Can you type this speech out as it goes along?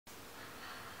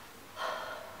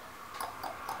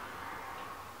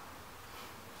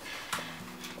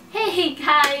Hey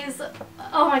guys!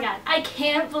 Oh my god, I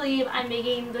can't believe I'm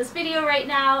making this video right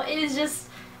now. It is just,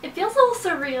 it feels a little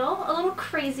surreal, a little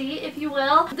crazy if you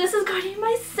will. This is going to be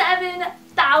my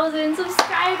 7,000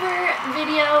 subscriber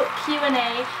video Q&A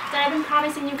that I've been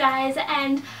promising you guys,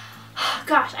 and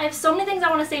gosh, I have so many things I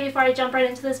want to say before I jump right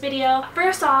into this video.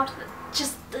 First off,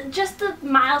 just the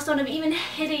milestone of even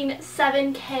hitting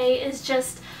 7K is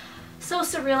just so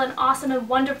surreal and awesome and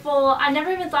wonderful. I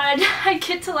never even thought I'd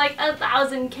get to like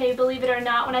 1,000K, believe it or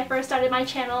not, when I first started my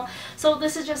channel. So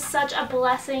this is just such a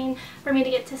blessing for me to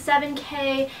get to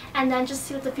 7K and then just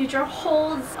see what the future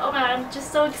holds. Oh my god, I'm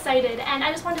just so excited. And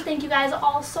I just want to thank you guys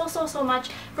all so much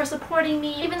for supporting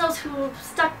me. Even those who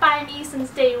stuck by me since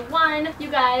day one.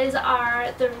 You guys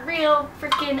are the real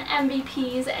freaking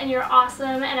MVPs and you're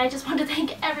awesome. And I just want to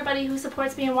thank everybody who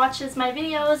supports me and watches my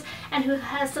videos and who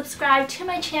has subscribed to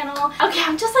my channel. Okay,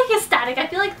 I'm just like ecstatic. I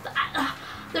feel like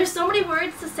there's so many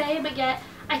words to say, but yet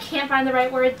I can't find the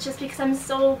right words just because I'm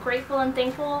so grateful and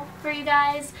thankful for you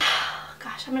guys.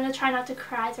 Gosh, I'm gonna try not to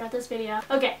cry throughout this video.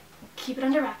 Okay, keep it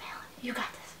under wrap, Hailen. You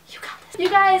got this. You got this. You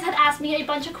guys had asked me a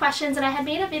bunch of questions and I had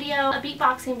made a video, a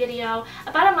beatboxing video,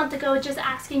 about a month ago just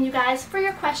asking you guys for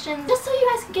your questions, just so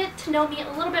you guys can get to know me a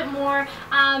little bit more.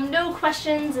 No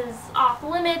questions is off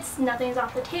limits, nothing's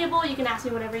off the table, you can ask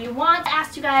me whatever you want. I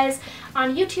asked you guys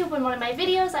on YouTube in one of my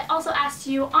videos, I also asked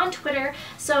you on Twitter,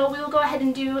 so we will go ahead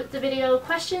and do the video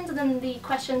questions and then the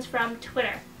questions from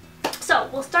Twitter. So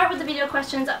we'll start with the video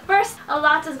questions. First, a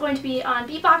lot is going to be on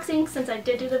beatboxing since I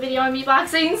did do the video on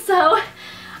beatboxing, so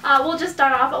we'll just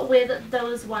start off with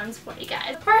those ones for you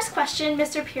guys. First question,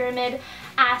 Mr. Pyramid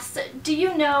asks, do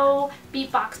you know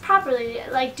beatbox properly?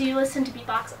 Like, do you listen to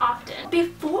beatbox often?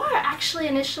 Before, actually,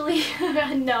 initially,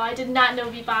 no, I did not know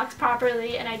beatbox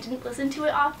properly and I didn't listen to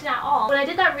it often at all. When I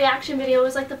did that reaction video, it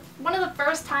was like one of the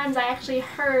first times I actually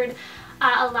heard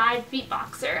a live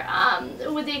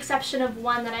beatboxer, with the exception of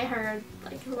one that I heard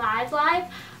like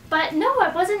live, but no, I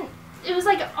wasn't. It was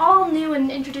like all new and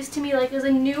introduced to me like it was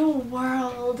a new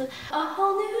world. A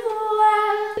whole new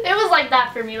world. It was like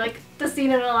that for me, like the scene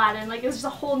in Aladdin. Like it was just a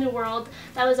whole new world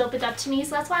that was opened up to me.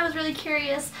 So that's why I was really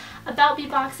curious about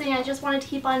beatboxing. I just wanted to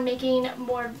keep on making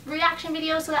more reaction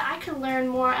videos so that I could learn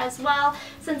more as well,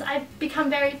 since I've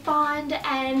become very fond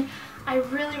and I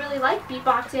really like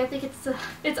beatboxing. I think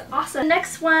it's awesome. The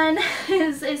next one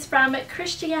is from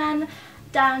Christian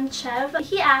Danchev.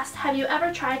 He asked, have you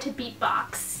ever tried to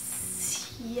beatbox?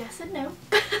 Yes and no.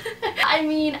 I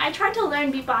mean, I tried to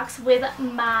learn beatbox with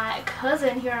my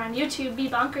cousin here on YouTube,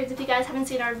 BEATBOXER. If you guys haven't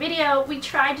seen our video, we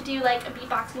tried to do like a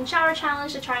beatboxing shower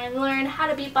challenge to try and learn how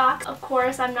to beatbox. Of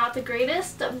course, I'm not the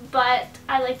greatest, but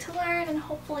I like to learn and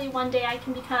hopefully one day I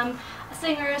can become a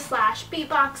singer slash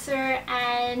beatboxer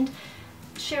and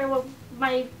share what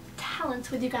my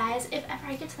talents with you guys if ever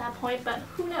I get to that point, but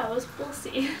who knows, we'll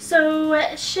see.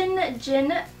 So Shin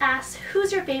Jin asks,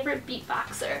 who's your favorite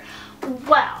beatboxer?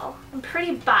 Well, I'm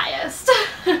pretty biased.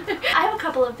 I have a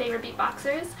couple of favorite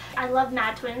beatboxers. I love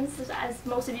Mad Twins, as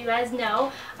most of you guys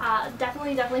know.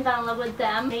 Definitely fell in love with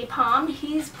them. Napalm,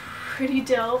 he's pretty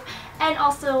dope, and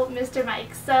also Mr.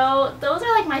 Mike. So those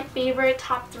are like my favorite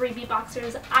top 3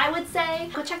 beatboxers, I would say.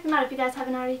 Go check them out if you guys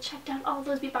haven't already checked out all of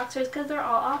those beatboxers because they're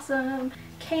all awesome.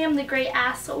 Cam the Great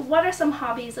asks, what are some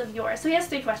hobbies of yours? So he has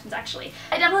 3 questions actually.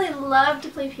 I definitely love to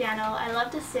play piano. I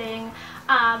love to sing.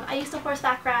 I used to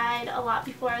horseback ride a lot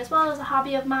before as well. It was a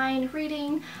hobby of mine.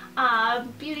 Reading,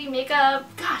 beauty,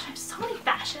 makeup. Gosh, I have so many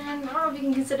fashion. I don't know if you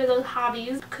can consider those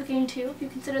hobbies. Cooking too, if you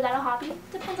consider that a hobby.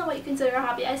 Depends on what you consider a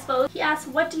hobby, I suppose. He asks,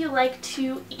 what do you like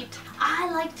to eat? I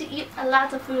like to eat a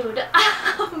lot of food.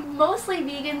 Mostly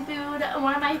vegan food.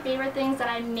 One of my favorite things that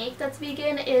I make that's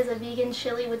vegan is a vegan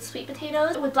chili with sweet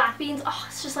potatoes with black beans. Oh,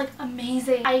 it's just like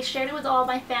amazing. I shared it with all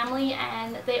my family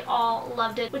and they all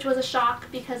loved it, which was a shock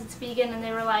because it's vegan and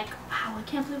they were like, wow, I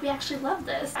can't believe we actually love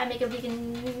this. I make a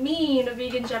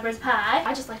vegan shepherd's pie.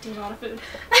 I just like to eat a lot of food.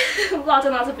 Lots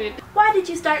and lots of food. Why did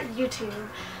you start YouTube?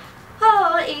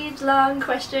 Oh, age-long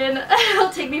question. It'll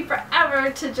take me forever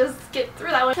to just get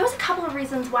through that one. There was a couple of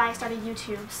reasons why I started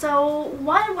YouTube. So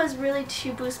one was really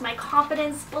to boost my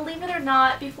confidence. Believe it or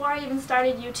not, before I even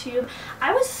started YouTube,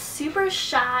 I was super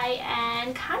shy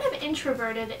and kind of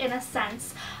introverted in a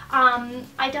sense.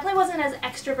 I definitely wasn't as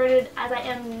extroverted as I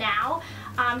am now.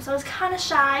 So I was kind of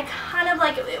shy, kind of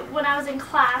like when I was in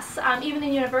class, even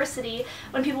in university,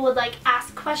 when people would like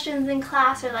ask questions in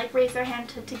class or like raise their hand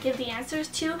to give the answers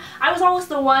to, I was always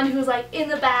the one who was like in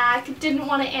the back, didn't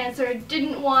want to answer,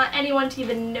 didn't want anyone to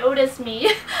even notice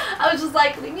me. I was just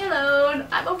like, leave me alone,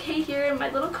 I'm okay here in my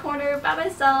little corner by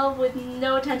myself with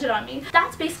no attention on me.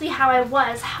 That's basically how I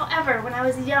was. However, when I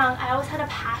was young, I always had a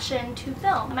passion to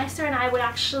film. My sister and I would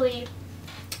actually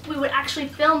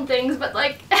film things, but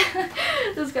like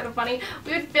this is kind of funny.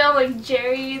 We would film like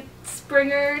Jerry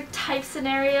Springer type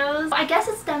scenarios. I guess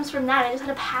it stems from that. I just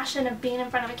had a passion of being in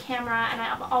front of a camera, and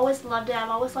I've always loved it. I've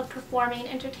always loved performing,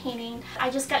 entertaining. I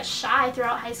just got shy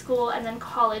throughout high school and then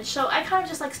college, so I kind of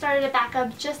just like started it back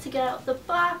up just to get out of the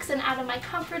box and out of my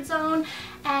comfort zone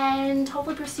and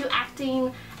hopefully pursue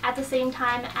acting at the same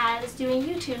time as doing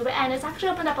YouTube, and it's actually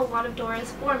opened up a lot of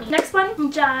doors for me. Next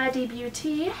one, Ja D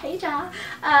Beauty, hey Ja,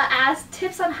 asked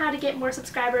tips on how to get more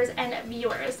subscribers and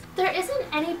viewers. There isn't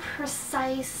any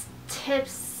precise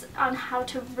tips on how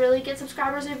to really get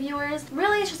subscribers or viewers.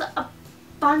 Really, it's just a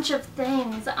bunch of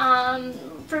things.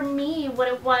 For me, what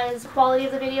it was, quality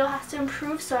of the video has to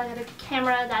improve, so I got a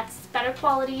camera that's better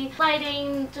quality,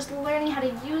 lighting, just learning how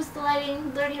to use the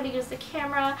lighting, learning how to use the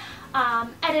camera,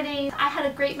 editing. I had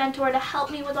a great mentor to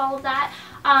help me with all of that,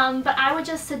 but I would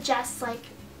just suggest like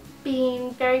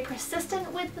being very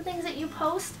persistent with the things that you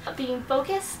post, being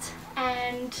focused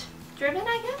and driven,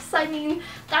 I guess. I mean,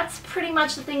 that's pretty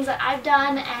much the things that I've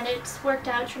done, and it's worked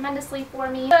out tremendously for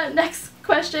me. Next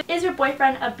question, is your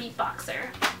boyfriend a beatboxer?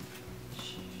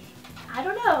 I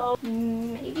don't know,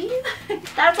 maybe?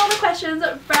 That's all the questions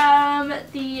from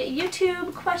the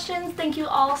YouTube questions. Thank you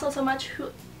all so much who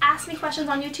asked me questions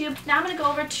on YouTube. Now I'm going to go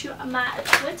over to my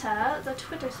Twitter, the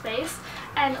Twitter space,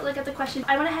 and look at the questions.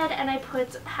 I went ahead and I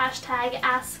put hashtag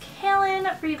Ask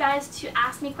Hailen for you guys to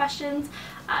ask me questions.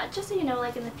 Just so you know,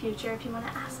 like in the future, if you want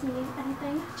to ask me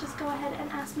anything, just go ahead and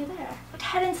ask me there.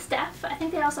 Ted and Steph, I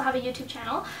think they also have a YouTube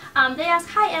channel. They ask,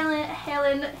 hi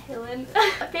Hailen,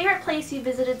 favorite place you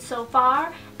visited so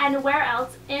far, and where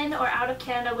else in or out of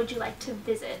Canada would you like to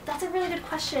visit? That's a really good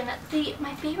question.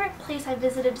 My favorite place I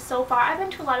visited so far, I've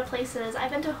been to a lot of places.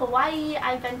 I've been to Hawaii,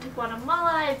 I've been to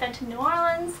Guatemala, I've been to New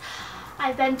Orleans.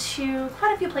 I've been to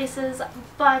quite a few places,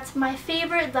 but my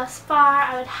favorite thus far,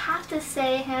 I would have to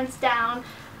say, hands down,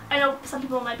 I know some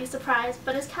people might be surprised,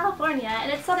 but it's California,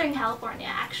 and it's Southern California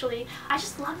actually. I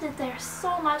just loved it there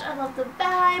so much. I love the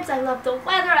vibes, I love the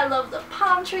weather, I love the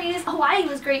palm trees. Hawaii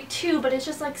was great too, but it's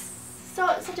just like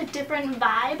such a different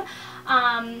vibe.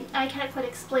 I can't quite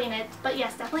explain it, but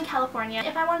yes, definitely California.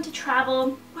 If I wanted to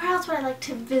travel, where else would I like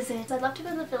to visit? I'd love to go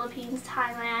to the Philippines,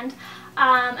 Thailand.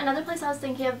 Another place I was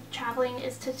thinking of traveling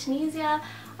is to Tunisia.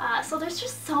 So there's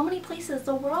just so many places.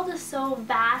 The world is so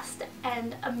vast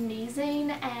and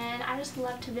amazing, and I just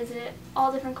love to visit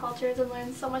all different cultures and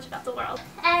learn so much about the world.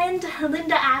 And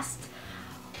Linda asked,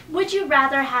 would you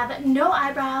rather have no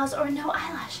eyebrows or no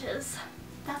eyelashes?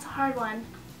 That's a hard one.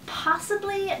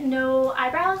 Possibly no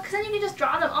eyebrows, because then you can just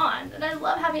draw them on, and I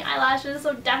love having eyelashes,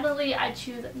 so definitely I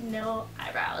choose no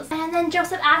eyebrows. And then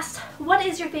Joseph asked, what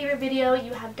is your favorite video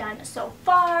you have done so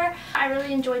far? I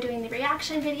really enjoy doing the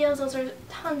reaction videos. Those are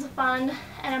tons of fun,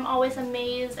 and I'm always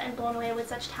amazed and blown away with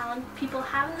such talent people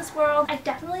have in this world. I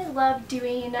definitely love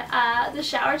doing the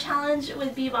shower challenge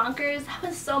with BEATBOXER. That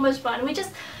was so much fun.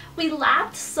 We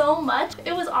laughed so much.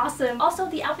 It was awesome. Also,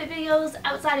 the outfit videos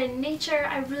outside in nature,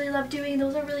 I really love doing.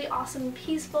 Those are really awesome and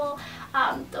peaceful.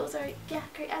 Those are, yeah,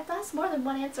 great. That's more than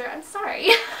one answer. I'm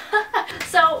sorry.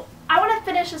 So, I want to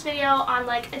finish this video on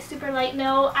like a super light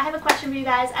note. I have a question for you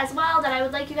guys as well that I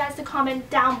would like you guys to comment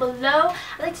down below.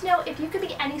 I'd like to know if you could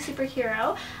be any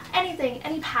superhero, anything,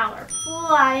 any power,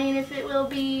 flying, if it will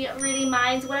be reading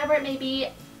minds, whatever it may be.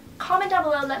 Comment down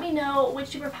below, let me know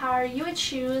which superpower you would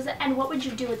choose and what would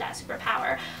you do with that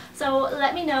superpower. So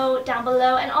let me know down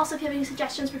below, and also if you have any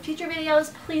suggestions for future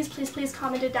videos, please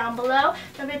comment it down below.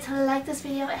 Don't forget to like this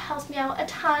video, it helps me out a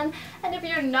ton. And if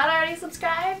you're not already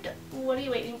subscribed, what are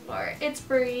you waiting for? It's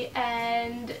free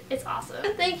and it's awesome.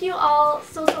 Thank you all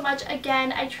so much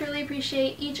again. I truly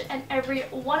appreciate each and every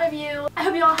one of you. I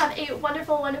hope you all have a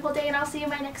wonderful day, and I'll see you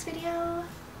in my next video.